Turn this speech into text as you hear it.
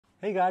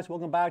Hey guys,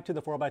 welcome back to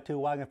the 4x2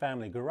 Wagon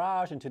Family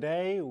Garage, and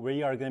today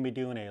we are going to be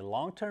doing a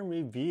long-term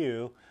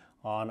review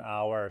on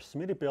our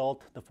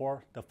Smittybilt, the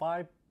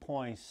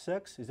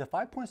 5.6, is it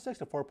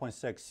 5.6 or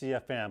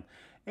 4.6 CFM?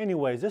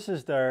 Anyways, this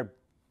is their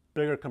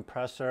bigger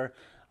compressor,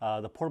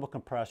 the portable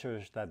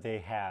compressors that they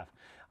have.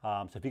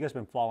 So if you guys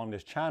have been following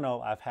this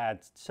channel, I've had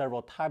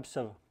several types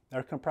of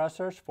air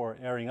compressors for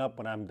airing up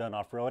when I'm done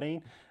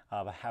off-roading.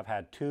 I have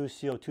had 2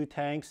 CO2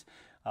 tanks,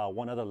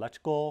 one other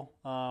electrical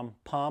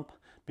pump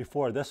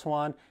before this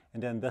one,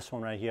 and then this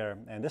one right here.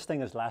 And this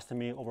thing has lasted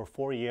me over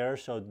 4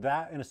 years, so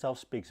that in itself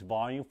speaks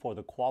volume for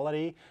the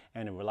quality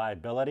and the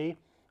reliability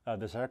of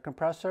this air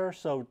compressor.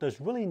 So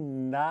there's really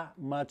not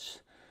much,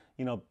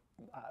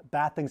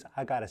 bad things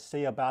I gotta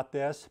say about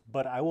this,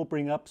 but I will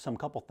bring up some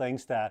couple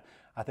things that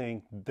I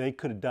think they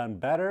could have done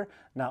better.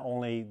 Not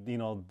only the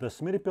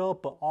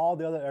Smittybilt, but all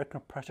the other air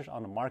compressors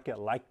on the market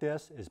like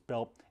this is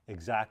built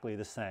exactly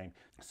the same.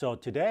 So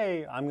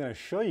today I'm going to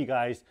show you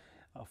guys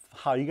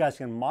how you guys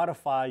can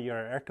modify your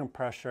air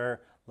compressor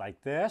like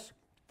this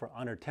for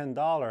under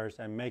 $10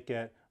 and make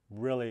it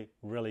really,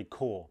 really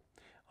cool.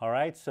 All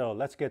right, so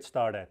let's get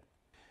started.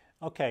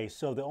 Okay,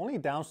 so the only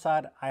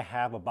downside I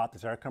have about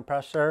this air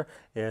compressor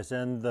is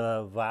in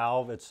the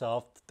valve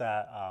itself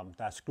that,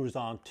 that screws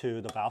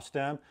onto the valve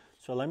stem.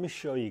 So let me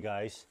show you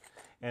guys.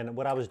 And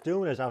what I was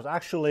doing is I was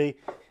actually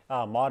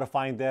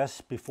modifying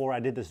this before I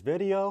did this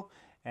video.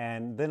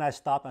 And then I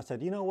stopped and I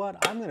said, you know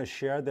what, I'm going to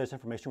share this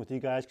information with you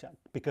guys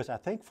because I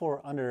think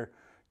for under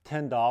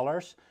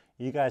 $10,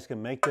 you guys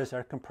can make this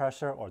air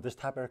compressor or this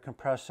type of air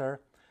compressor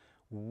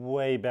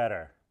way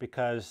better,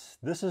 because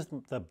this is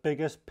the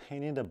biggest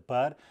pain in the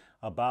butt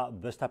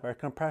about this type of air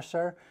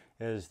compressor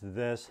is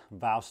this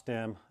valve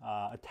stem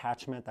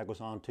attachment that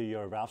goes onto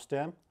your valve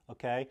stem.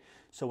 Okay,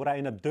 so what I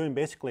ended up doing,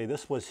 basically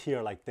this was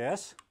here like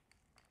this.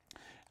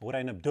 What I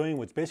ended up doing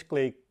was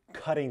basically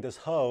cutting this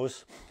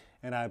hose,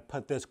 and I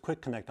put this quick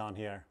connect on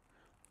here.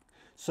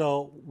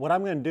 So what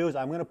I'm going to do is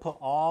I'm going to put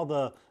all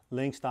the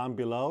links down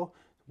below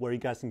where you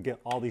guys can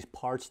get all these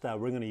parts that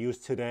we're going to use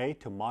today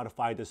to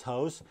modify this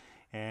hose.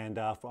 And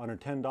for under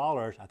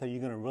 $10, I think you're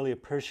going to really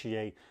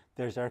appreciate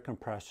this air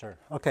compressor.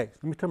 Okay,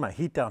 let me turn my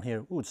heat down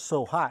here. Ooh, it's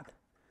so hot.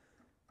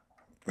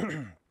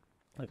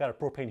 I got a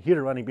propane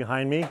heater running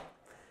behind me.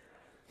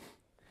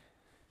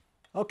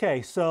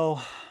 Okay, so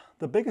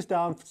the biggest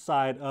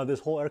downside of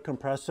this whole air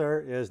compressor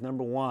is,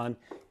 number one,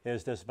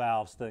 is this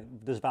valve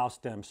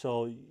stem.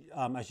 So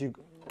as you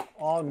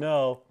all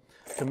know,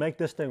 to make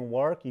this thing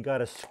work, you got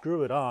to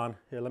screw it on.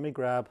 Here, let me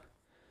grab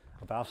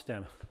a valve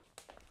stem.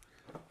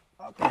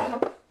 Okay.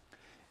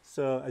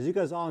 So as you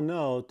guys all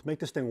know, to make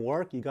this thing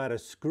work, you got to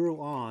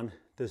screw on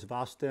this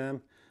valve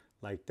stem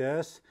like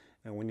this.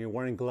 And when you're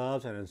wearing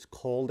gloves and it's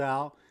cold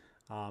out,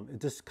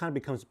 it just kind of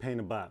becomes a pain in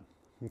the butt.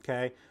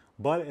 Okay,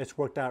 but it's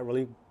worked out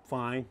really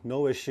fine,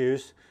 no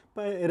issues,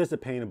 but it is a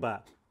pain in the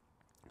butt.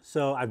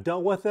 So I've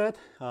dealt with it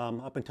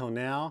up until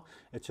now.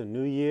 It's a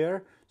new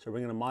year, so we're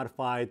going to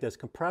modify this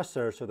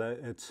compressor so that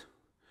it's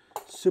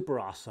super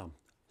awesome.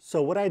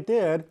 So what I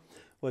did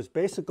was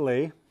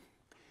basically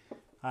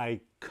I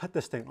cut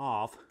this thing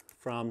off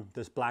from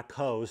this black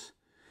hose,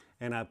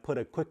 and I put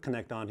a quick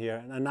connect on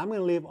here. And I'm going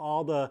to leave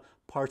all the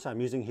parts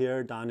I'm using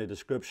here down in the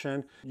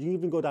description. You can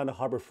even go down to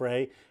Harbor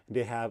Freight.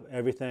 They have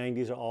everything.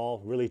 These are all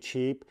really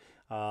cheap.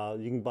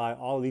 You can buy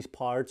all of these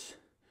parts.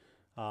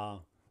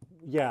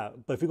 Yeah,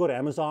 but if you go to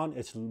Amazon,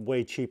 it's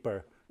way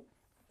cheaper.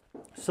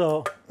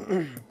 So,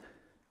 hold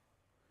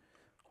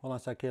on a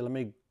second here. Let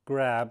me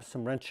grab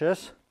some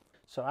wrenches.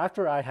 So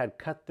after I had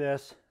cut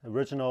this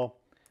original,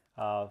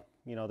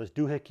 this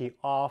doohickey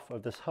off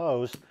of this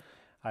hose,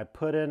 I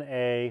put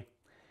in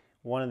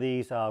one of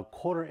these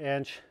 1/4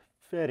 inch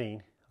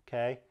fitting.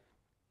 Okay.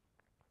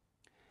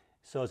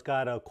 So it's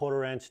got a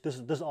 1/4 inch. This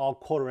is all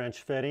 1/4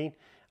 inch fitting.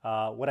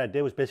 What I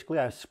did was basically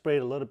I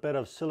sprayed a little bit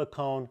of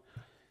silicone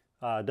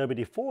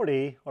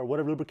WD-40 or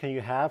whatever lubricant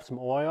you have, some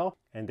oil,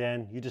 and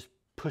then you just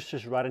push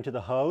this right into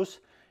the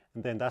hose,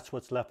 and then that's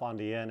what's left on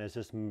the end is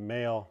this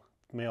male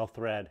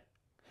thread.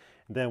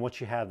 And then once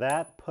you have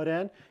that put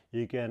in,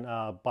 you can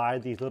buy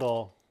these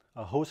little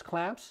hose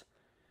clamps,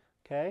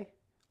 okay,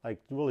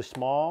 like really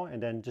small,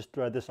 and then just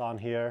thread this on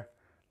here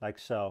like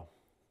so.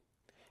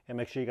 And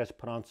make sure you guys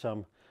put on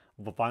some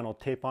vinyl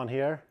tape on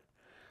here.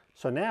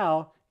 So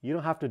now you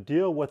don't have to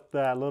deal with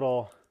that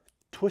little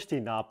twisty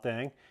knob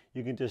thing.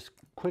 You can just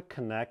quick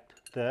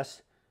connect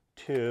this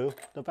to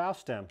the valve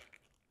stem,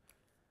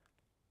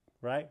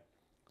 right?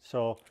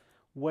 So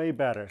way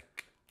better.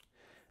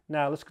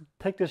 Now let's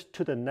take this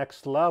to the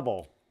next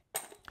level.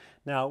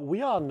 Now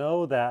we all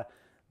know that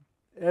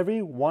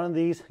every one of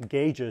these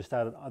gauges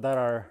that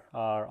are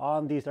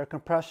on these air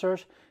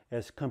compressors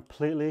is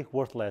completely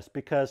worthless,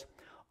 because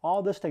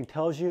all this thing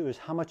tells you is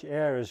how much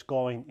air is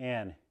going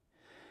in.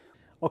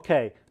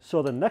 Okay,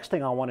 so the next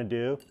thing I want to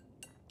do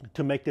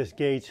to make this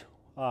gauge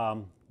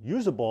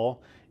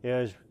usable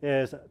is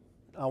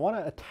I want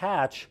to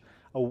attach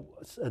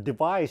a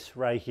device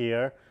right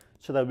here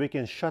so that we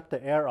can shut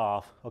the air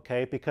off,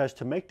 okay? Because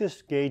to make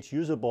this gauge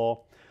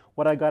usable,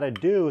 what I got to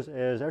do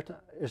is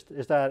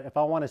that if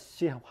I want to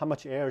see how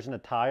much air is in the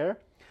tire,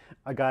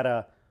 I got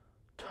to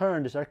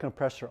turn this air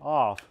compressor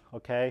off,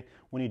 okay?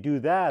 When you do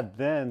that,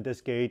 then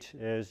this gauge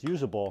is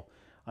usable.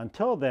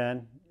 Until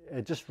then,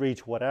 it just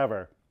reads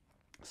whatever.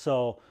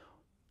 So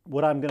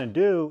what I'm going to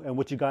do, and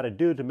what you got to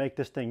do to make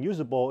this thing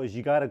usable, is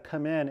you got to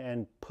come in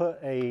and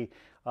put a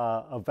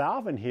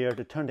valve in here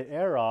to turn the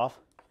air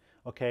off,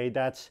 okay?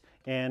 That's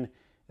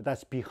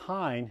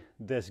behind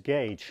this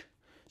gauge.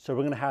 So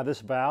we're going to have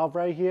this valve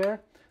right here,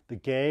 the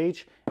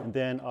gauge, and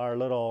then our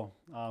little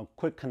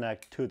quick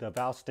connect to the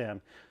valve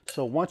stem.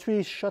 So once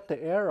we shut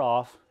the air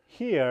off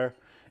here,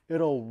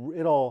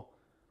 it'll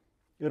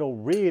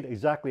read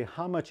exactly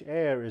how much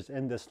air is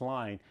in this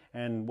line,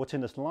 and what's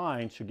in this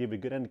line should give you a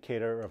good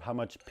indicator of how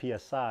much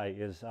PSI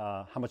is,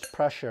 how much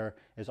pressure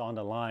is on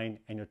the line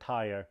and your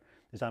tire.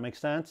 Does that make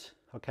sense?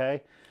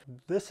 Okay.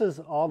 This is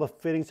all the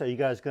fittings that you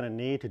guys are going to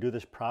need to do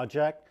this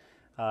project.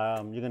 You're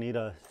going to need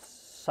a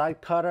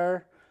side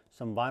cutter,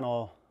 some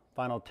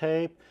vinyl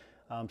tape,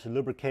 some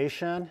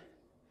lubrication,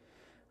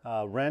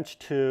 wrench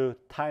to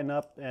tighten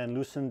up and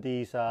loosen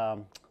these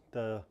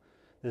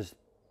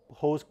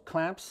hose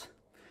clamps.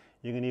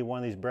 You're going to need one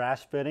of these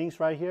brass fittings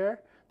right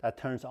here that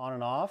turns on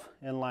and off,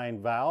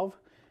 inline valve.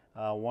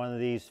 One of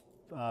these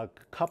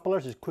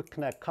couplers, these quick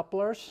connect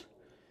couplers.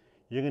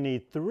 You're going to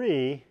need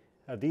 3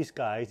 of these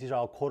guys. These are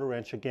all 1/4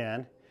 inch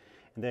again.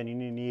 And then you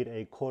need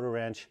a 1/4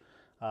 inch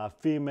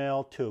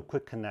female to a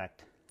quick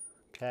connect.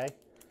 Okay.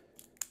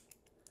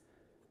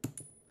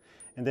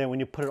 And then when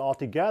you put it all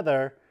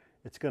together,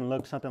 it's going to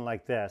look something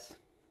like this.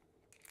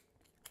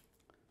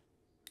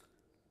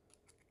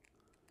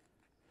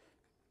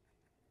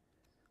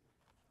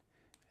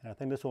 And I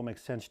think this will make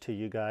sense to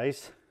you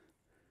guys.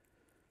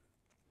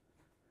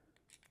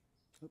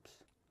 Oops.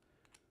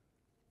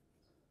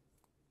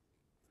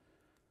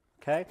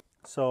 Okay,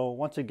 so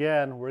once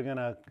again, we're going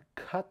to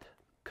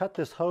cut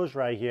this hose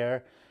right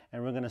here,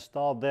 and we're going to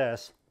install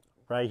this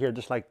right here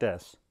just like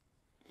this,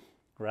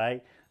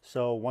 right?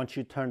 So once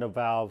you turn the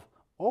valve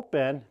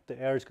open,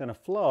 the air is going to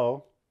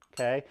flow,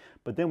 okay?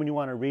 But then when you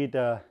want to read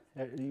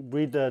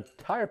the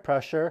tire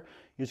pressure,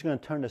 you're just going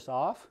to turn this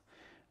off.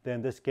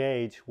 Then this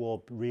gauge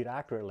will read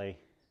accurately,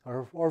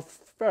 or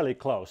fairly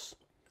close.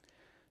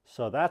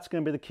 So that's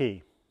going to be the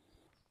key.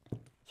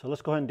 So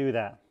let's go ahead and do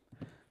that.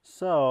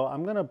 So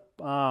I'm going to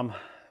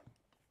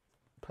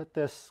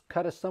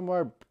cut it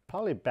somewhere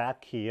probably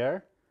back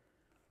here.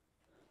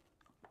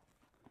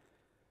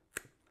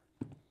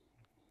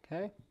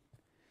 Okay.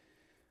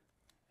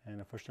 And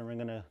the first thing we're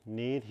going to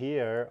need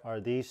here are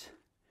these.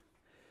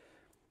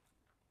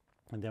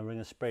 And then we're going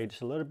to spray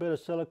just a little bit of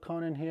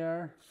silicone in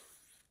here.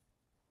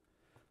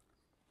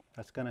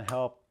 That's going to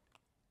help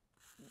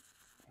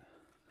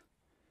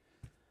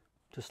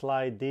to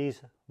slide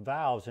these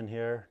valves in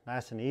here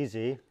nice and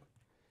easy.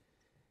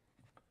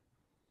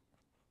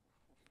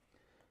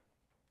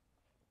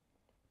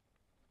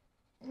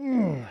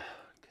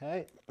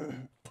 Okay.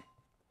 Then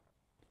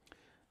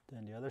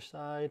the other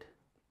side.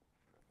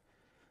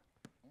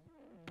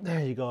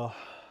 There you go.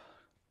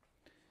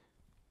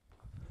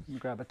 Let me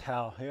grab a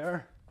towel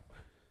here.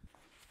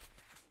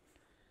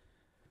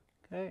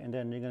 Okay, and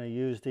then you're going to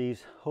use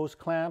these hose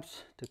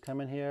clamps to come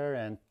in here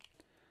and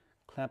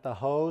clamp the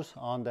hose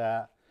on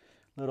that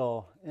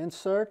little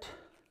insert.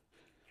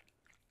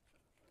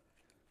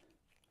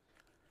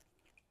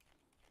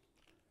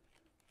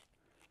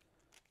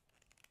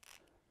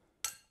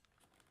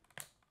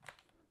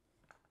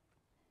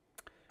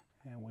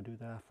 And we'll do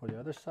that for the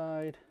other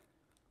side.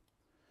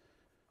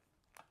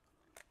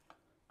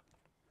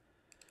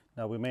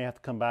 Now we may have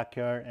to come back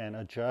here and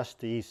adjust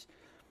these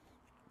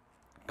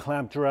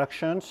clamp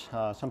directions.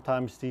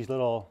 Sometimes these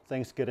little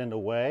things get in the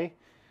way,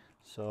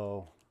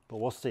 so, but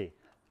we'll see.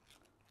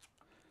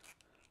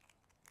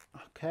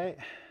 Okay,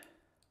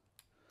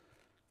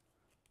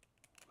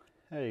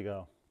 there you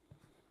go.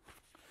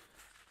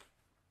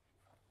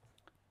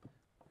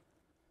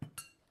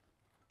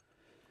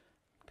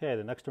 Okay,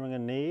 the next thing we're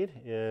going to need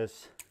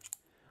is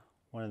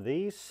one of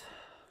these.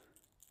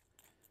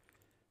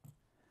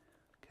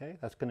 Okay,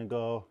 that's going to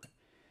go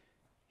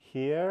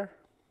here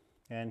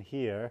and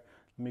here.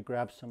 Let me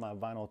grab some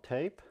vinyl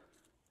tape.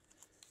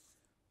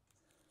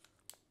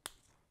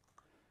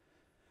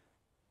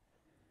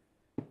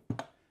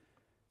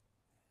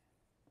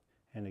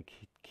 And the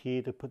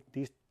key to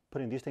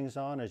putting these things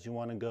on is you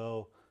want to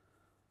go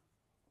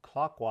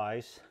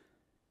clockwise.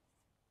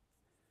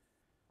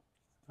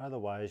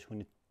 Otherwise, when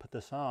you put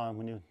this on,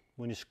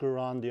 when you screw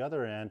on the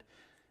other end,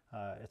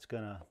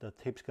 the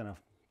tape's gonna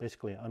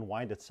basically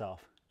unwind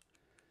itself.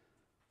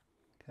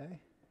 Okay.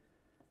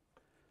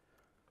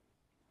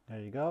 There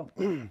you go.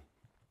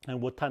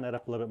 And we'll tighten that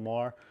up a little bit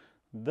more.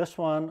 This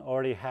one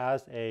already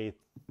has a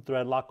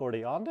thread lock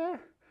already on there,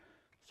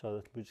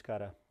 so we just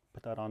gotta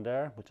put that on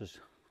there, which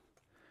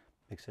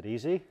makes it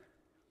easy.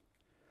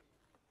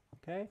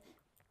 Okay.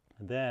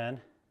 And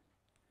then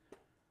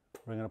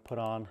we're gonna put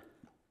on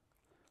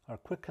our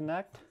quick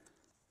connect.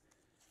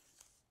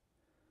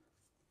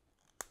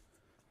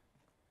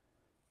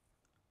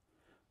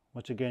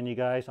 Once again, you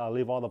guys, I'll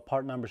leave all the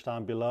part numbers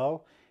down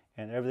below,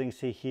 and everything you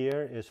see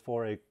here is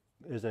for a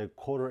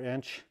 1/4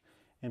 inch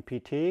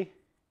MPT.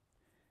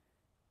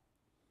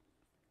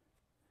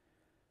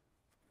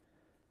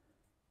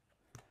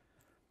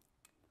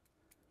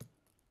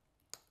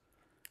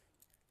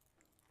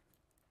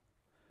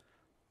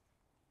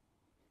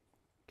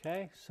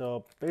 Okay,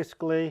 so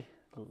basically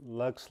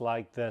looks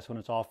like this when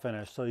it's all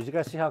finished. So you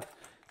guys see how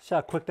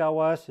quick that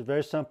was? It's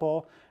very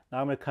simple.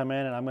 Now I'm going to come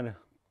in and I'm going to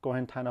go ahead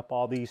and tighten up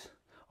all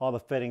the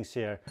fittings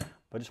here.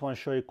 But I just want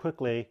to show you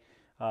quickly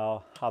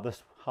how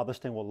this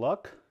thing will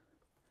look.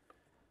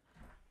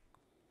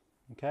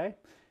 Okay,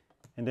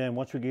 and then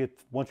once we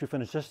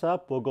finish this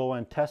up, we'll go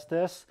and test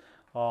this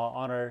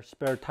on our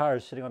spare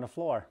tires sitting on the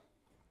floor.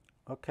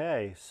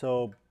 Okay,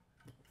 so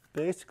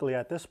basically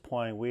at this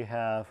point we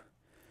have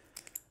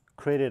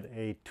created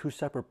a 2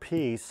 separate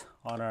piece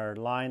on our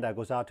line that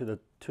goes out to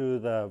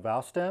the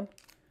valve stem.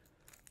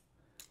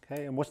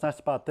 Okay, and what's nice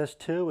about this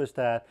too is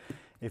that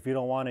if you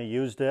don't want to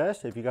use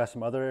this, if you got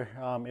some other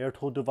air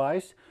tool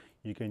device,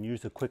 you can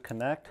use the quick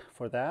connect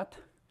for that.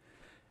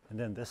 And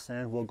then this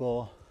end will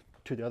go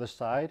to the other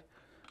side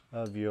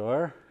of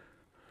your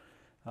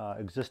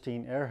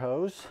existing air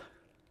hose.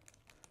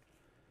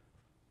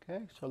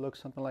 Okay, so it looks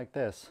something like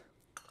this.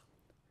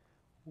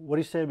 What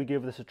do you say we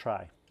give this a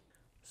try?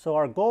 So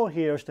our goal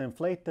here is to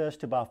inflate this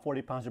to about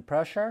 40 pounds of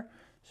pressure.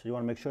 So you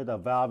want to make sure the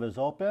valve is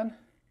open.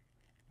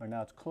 Right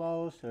now it's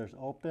closed, there's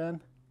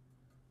open.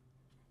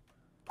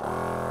 And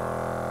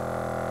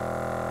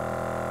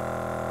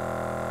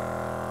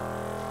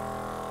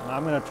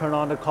I'm going to turn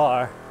on the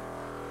car.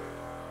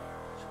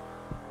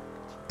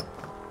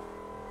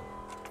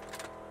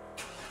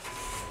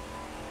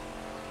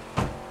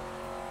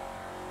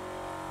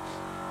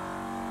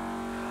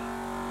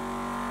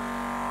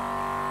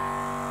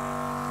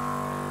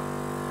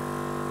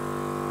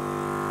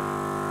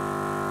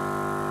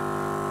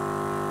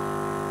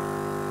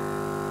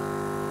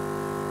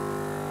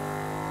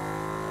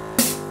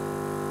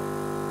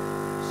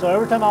 So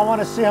every time I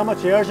want to see how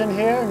much air is in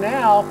here,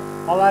 now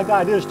all I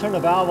got to do is turn the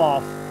valve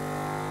off.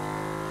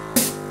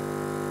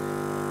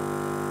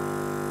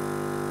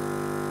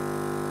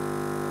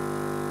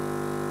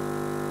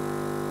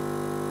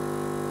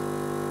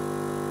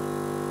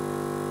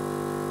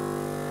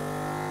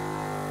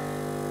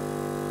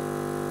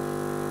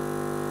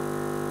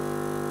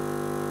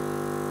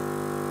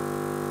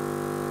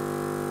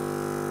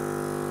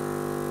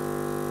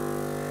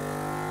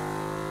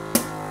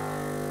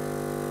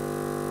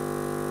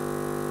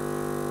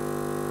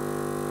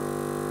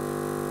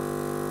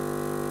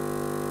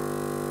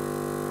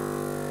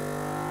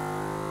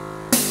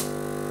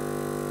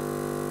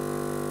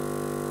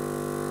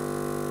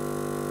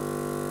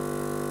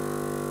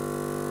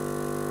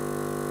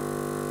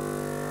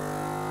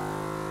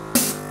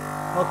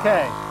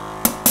 Okay,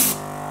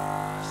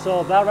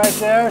 so that right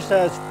there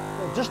says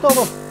just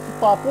over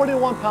about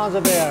 41 pounds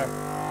of air.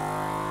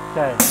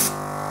 Okay,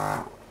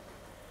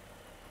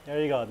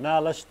 there you go. Now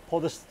let's pull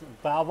this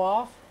valve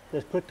off,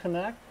 this quick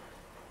connect,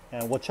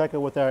 and we'll check it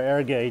with our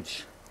air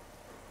gauge.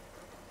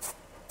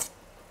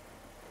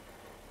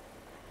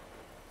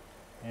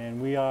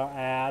 And we are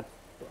at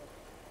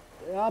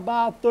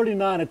about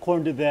 39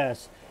 according to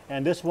this,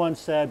 and this one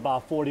said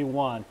about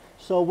 41.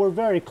 So we're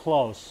very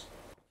close.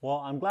 Well,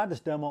 I'm glad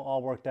this demo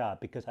all worked out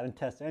because I didn't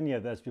test any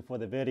of this before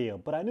the video,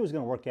 but I knew it was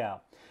going to work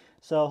out.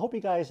 So I hope you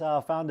guys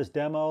found this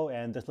demo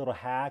and this little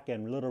hack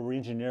and little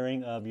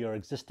re-engineering of your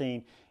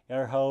existing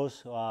air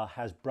hose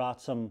has brought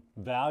some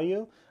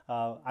value.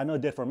 I know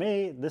it did for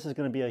me. This is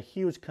going to be a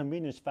huge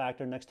convenience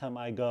factor next time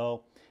I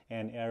go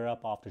and air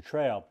up off the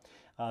trail.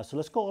 So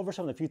let's go over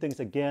some of the few things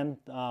again,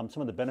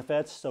 some of the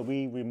benefits. So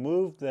we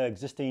removed the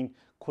existing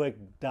quick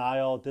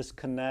dial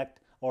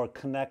disconnect or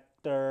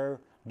connector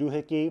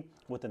doohickey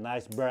with a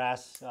nice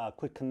brass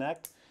quick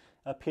connect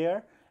up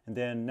here. And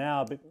then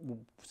now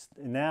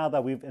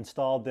that we've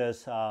installed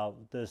this,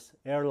 this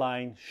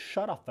airline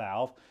shutoff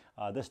valve,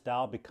 this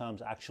dial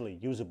becomes actually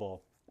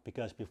usable,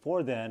 because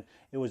before then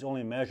it was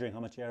only measuring how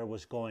much air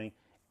was going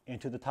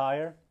into the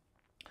tire,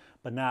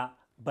 but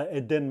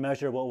it didn't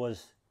measure what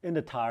was in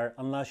the tire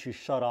unless you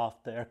shut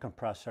off the air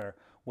compressor,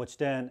 which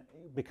then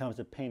becomes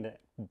a pain in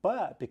the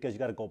butt because you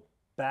got to go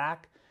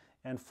back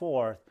and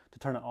forth to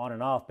turn it on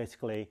and off,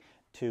 basically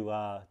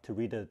to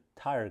read the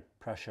tire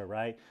pressure,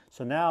 right?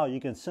 So now you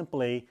can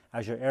simply,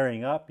 as you're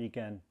airing up, you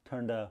can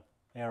turn the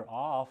air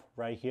off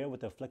right here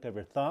with the flick of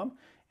your thumb,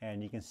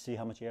 and you can see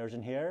how much air is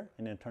in here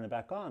and then turn it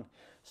back on.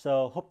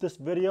 So hope this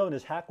video and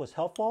this hack was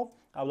helpful.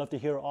 I would love to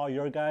hear all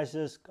your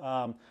guys'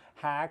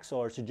 hacks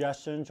or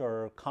suggestions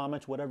or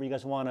comments, whatever you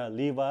guys want to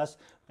leave us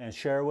and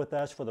share with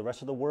us for the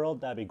rest of the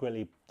world. That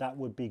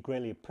would be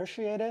greatly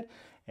appreciated.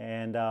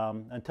 And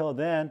until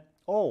then,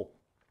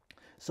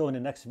 so in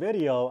the next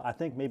video, I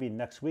think maybe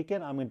next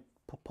weekend, I'm going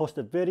to post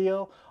a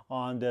video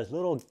on this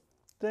little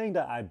thing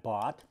that I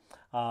bought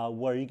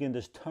where you can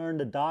just turn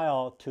the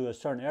dial to a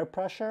certain air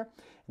pressure.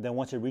 And then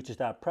once it reaches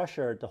that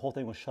pressure, the whole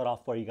thing will shut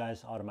off for you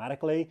guys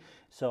automatically.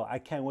 So I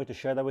can't wait to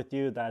share that with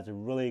you. That's a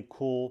really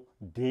cool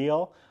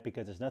deal,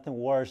 because there's nothing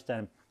worse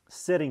than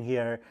sitting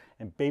here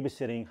and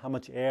babysitting how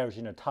much air is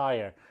in the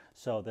tire.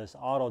 So this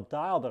auto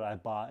dial that I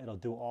bought, it'll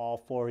do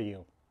all for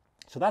you.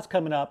 So that's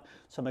coming up.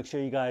 So make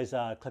sure you guys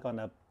click on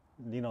the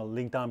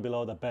link down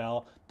below, the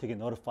bell, to get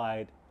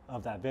notified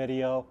of that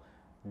video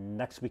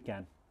next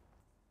weekend.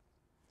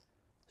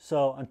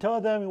 So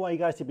until then, we want you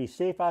guys to be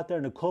safe out there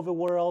in the COVID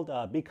world.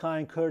 Be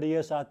kind,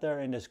 courteous out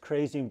there in this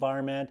crazy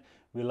environment.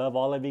 We love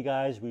all of you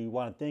guys. We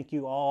want to thank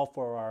you all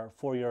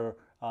for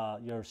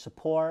your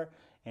support.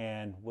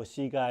 And we'll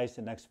see you guys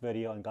in the next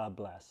video, and God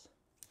bless.